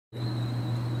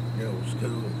What's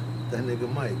good? That nigga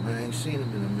Mike, man, I ain't seen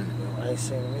him in a minute. I ain't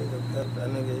seen him either. That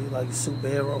nigga, he like a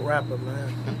superhero rapper,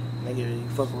 man. Nigga, he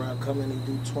fuck around, come in, he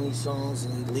do 20 songs,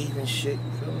 and he leave and shit,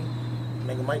 you feel me?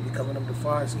 Nigga might be coming up the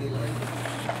fire escape right now.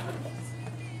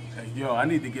 Hey, yo, I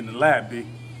need to get in the lab, B.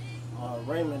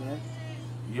 Raymond, man.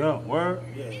 Yo, word?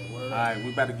 Yeah, word. All right,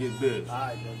 we about to get biz. All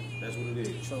right, nigga. That's what it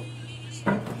is. True.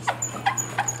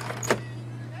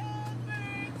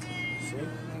 See,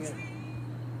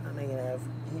 that nigga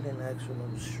he didn't ask for no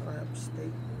strap,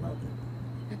 steak, nothing.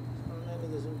 That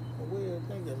nigga's a weird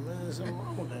nigga, man. Something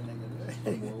wrong with that nigga,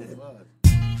 man.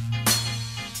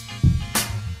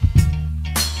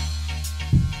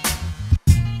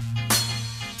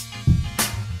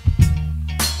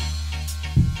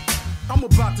 I'm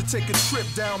about to take a trip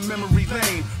down memory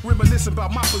lane, reminiscing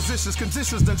about my positions,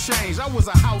 conditions done changed. I was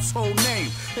a household name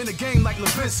in a game like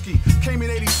Levinsky. Came in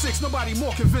 '86, nobody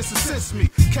more convincing since me.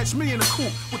 Catch me in the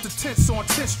coupe with the tents on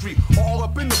 10th Street, or all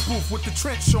up in the booth with the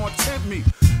trench on tempt me.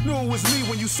 Knew it was me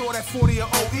when you saw that 40 or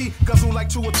OE. Guzzle like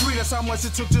 2 or 3, that's how much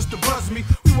it took just to buzz me.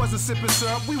 We wasn't sipping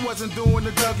syrup, we wasn't doing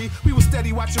the Dougie. We was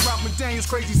steady watching Ralph McDaniels,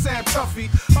 Crazy Sam Tuffy.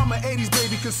 I'm an 80s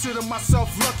baby, consider myself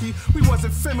lucky. We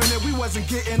wasn't feminine, we wasn't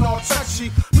getting all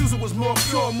touchy. Music was more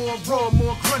pure, more raw,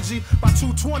 more grungy. By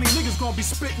 220, niggas gonna be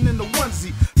spitting in the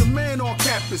onesie. The man on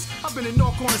campus, I've been in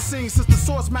North on the scene since the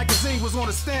Source magazine was on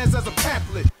the stands as a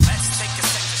pamphlet. Let's take a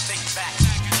second to think back.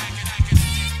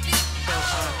 Don't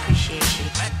appreciate you.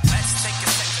 Let's take a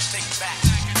second to think back.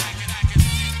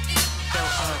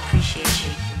 Don't appreciate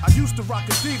you. I used to rock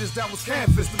Adidas, that was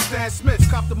canvas. Them Stan Smiths,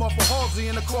 copped them off of Halsey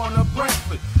in the corner of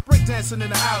Brantford. Breakdancing in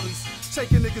the alleys,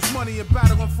 taking niggas' money and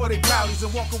battling for their rallies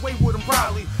and walk away with them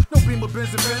proudly. No Beamer,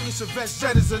 Benz and Bentley, Chevette,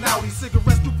 Jettas and Audi.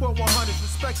 Cigarettes, Newport 100s,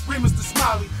 respect Remus the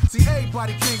Smiley. See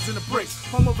everybody kings in the bricks.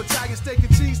 Home of Italian steak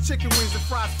and cheese, chicken wings and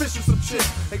fried fish and some chips.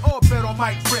 They all bet on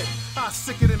Mike Rip. I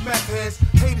sicker than meth heads.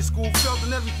 Hated school, felt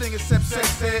in everything except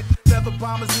sex head. Leather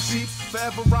bombers and sheets,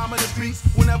 forever rhyming the streets.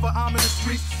 Whenever I'm in the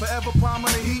streets, forever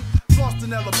palming the heat. Lost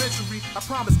in elementary, I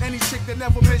promise any chick that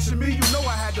never mentioned me, you know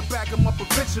I had to back them up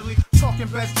eventually. Talking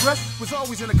best dressed was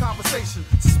always in a conversation.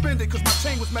 Suspended cause my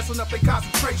chain was messing up their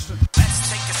concentration. Let's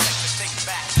take a second to think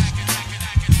back.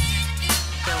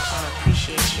 Don't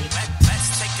appreciate you.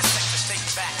 Let's take a second to think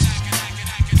back.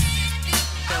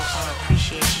 Don't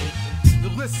appreciate you.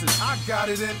 Now listen, I got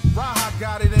it in, Raha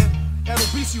got it in.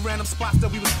 LBC random spots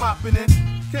that we was popping in.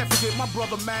 Can't forget my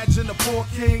brother Madge and the Poor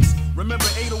Kings. Remember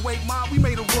 808 Mom, we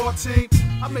made a raw team.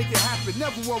 I make it happen,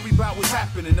 never worry about what's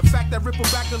happening. The fact that Rippa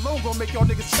back alone gon' make y'all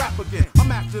niggas trap again. I'm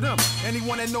after them.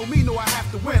 Anyone that know me know I have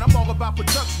to win. I'm all about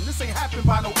production, this ain't happened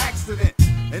by no accident.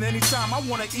 And anytime I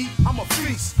wanna eat, I'm a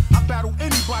feast. I battle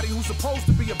anybody who's supposed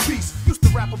to be a beast. Used to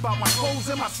rap about my clothes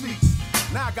and my sneaks.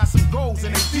 Now I got some goals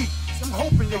and they deep. I'm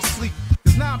hoping they sleep.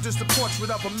 Cause now I'm just a portrait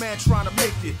of a man trying to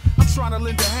make it. I'm trying to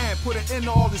lend a hand, put an end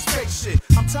to all this fake shit.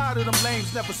 I'm tired of them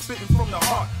lames never spitting from the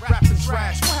heart. Rapping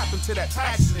trash, what happened to that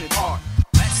passionate art?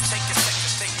 Let's take a second to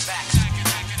think back.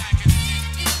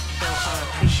 Don't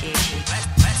appreciate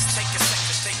you.